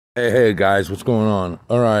Hey guys, what's going on?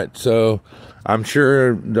 All right, so I'm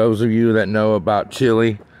sure those of you that know about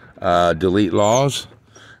Chili, delete laws,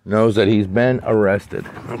 knows that he's been arrested.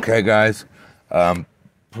 Okay, guys. From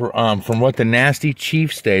what the nasty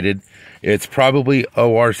chief stated, it's probably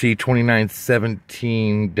ORC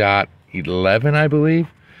 2917.11, I believe.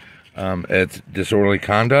 It's disorderly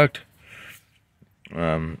conduct.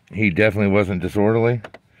 He definitely wasn't disorderly.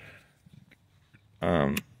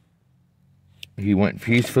 He went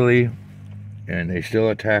peacefully, and they still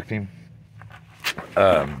attacked him.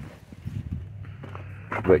 But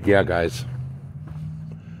yeah, guys.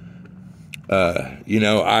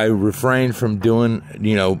 I refrained from doing,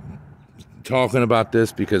 talking about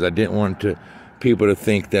this because I didn't want people to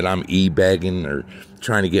think that I'm e-begging or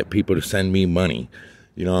trying to get people to send me money.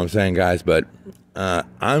 You know what I'm saying, guys? But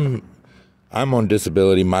I'm on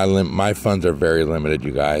disability. My funds are very limited,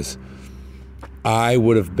 you guys. I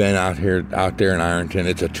would have been out there in Ironton.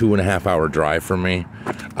 It's a 2.5 hour drive from me.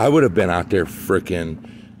 I would have been out there freaking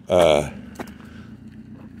a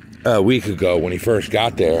week ago when he first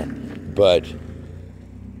got there, but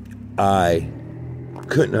I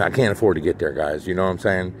can't afford to get there, guys. You know what I'm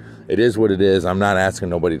saying? It is what it is. I'm not asking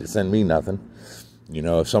nobody to send me nothing.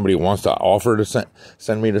 If somebody wants to offer to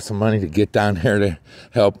send me some money to get down there to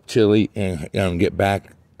help Chili and get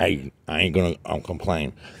back, I ain't gonna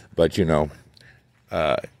complain. But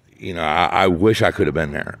I wish I could have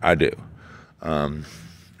been there. I do.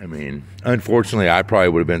 Unfortunately, I probably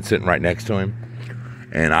would have been sitting right next to him,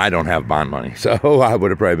 and I don't have bond money, so I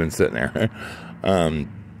would have probably been sitting there.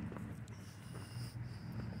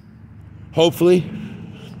 Hopefully,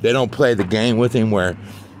 they don't play the game with him where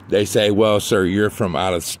they say, well, sir, you're from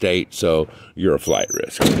out of state, so you're a flight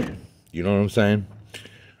risk. You know what I'm saying?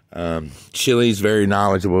 Chili's very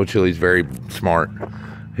knowledgeable. Chili's very smart.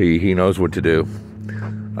 He knows what to do.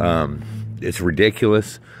 It's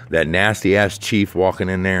ridiculous. That nasty-ass chief walking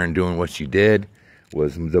in there and doing what she did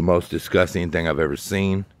was the most disgusting thing I've ever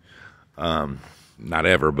seen. Not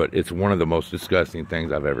ever, but it's one of the most disgusting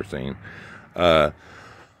things I've ever seen.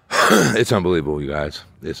 It's unbelievable, you guys.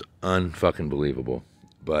 It's unfucking believable.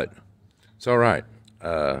 But it's all right.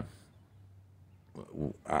 I'm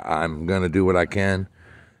going to do what I can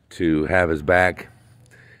to have his back.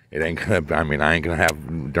 It ain't gonna, I ain't gonna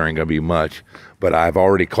have, there ain't gonna be much, but I've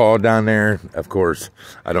already called down there. Of course,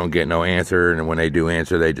 I don't get no answer, and when they do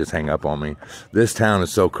answer, they just hang up on me. This town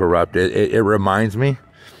is so corrupt. It reminds me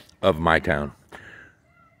of my town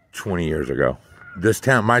 20 years ago.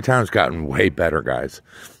 My town's gotten way better, guys.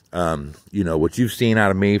 What you've seen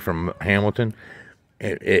out of me from Hamilton,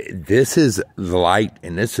 this is light,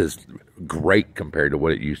 and this is great compared to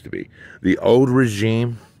what it used to be. The old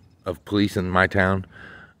regime of police in my town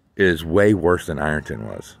is way worse than Ironton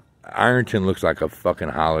was. Ironton looks like a fucking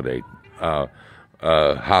holiday, day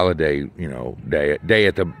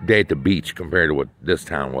at the beach compared to what this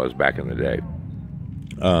town was back in the day.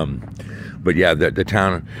 But yeah,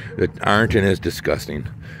 Ironton is disgusting.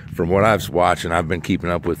 From what I've watched, and I've been keeping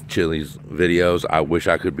up with Chili's videos, I wish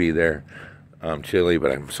I could be there, Chili,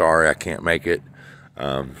 but I'm sorry I can't make it.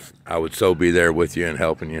 I would so be there with you and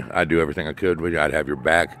helping you. I'd do everything I could with you. I'd have your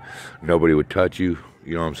back. Nobody would touch you.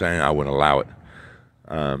 You know what I'm saying? I wouldn't allow it.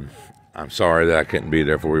 I'm sorry that I couldn't be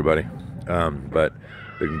there for you, buddy. But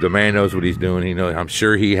the man knows what he's doing. I'm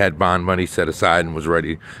sure he had bond money set aside and was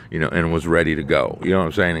ready, and was ready to go. You know what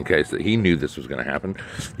I'm saying? In case that he knew this was going to happen.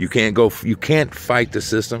 You can't fight the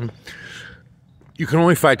system. You can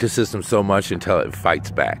only fight the system so much until it fights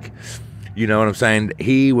back. You know what I'm saying?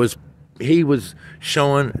 He was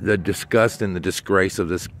showing the disgust and the disgrace of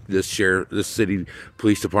this city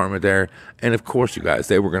police department there. And of course, you guys,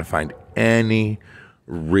 they were going to find any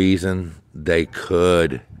reason they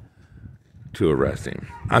could to arrest him.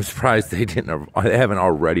 I'm surprised they haven't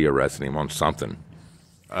already arrested him on something.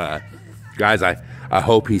 Guys, I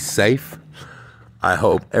hope he's safe. I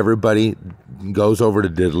hope everybody goes over to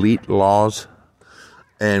delete lawz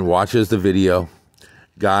and watches the video.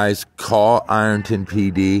 Guys, call Ironton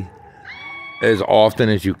PD as often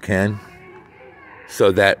as you can,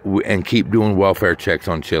 and keep doing welfare checks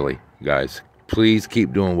on Chili, guys. Please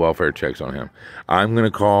keep doing welfare checks on him. I'm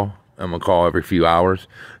gonna call every few hours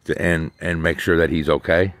and make sure that he's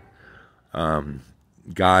okay.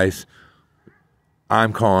 Guys,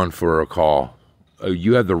 I'm calling for a call.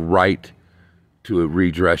 You have the right to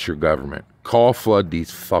redress your government. Flood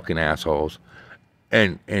these fucking assholes,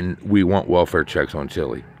 and we want welfare checks on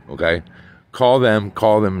Chili, okay? Call them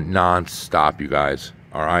non-stop, you guys,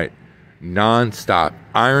 all right? Non-stop.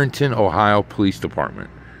 Ironton, Ohio Police Department,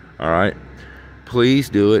 all right? Please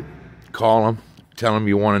do it. Call them. Tell them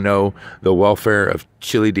you want to know the welfare of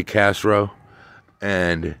Chili DeCastro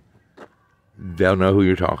and they'll know who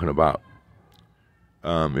you're talking about.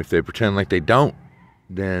 If they pretend like they don't,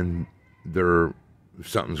 then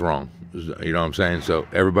something's wrong. You know what I'm saying? So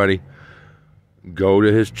everybody, go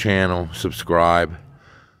to his channel, subscribe,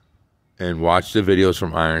 and watch the videos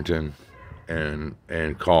from Ironton, and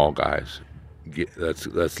call, guys.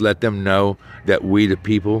 Let's let them know that we, the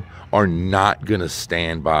people, are not gonna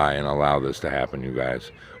stand by and allow this to happen, you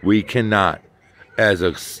guys. We cannot, as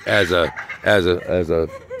a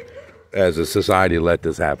society, let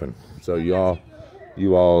this happen. So you all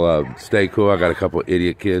stay cool. I got a couple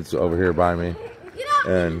idiot kids over here by me,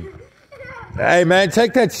 and hey man,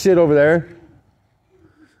 take that shit over there.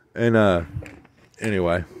 And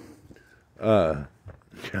anyway, over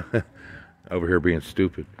here being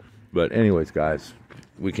stupid. But anyways, guys,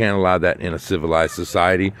 we can't allow that in a civilized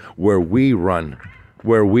society where we run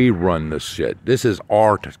this shit. This is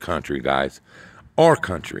our country, guys. Our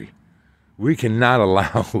country. We cannot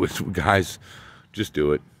allow it, guys. Just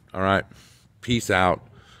do it. All right. Peace out.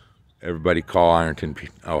 Everybody call Ironton,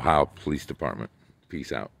 Ohio Police Department.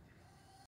 Peace out.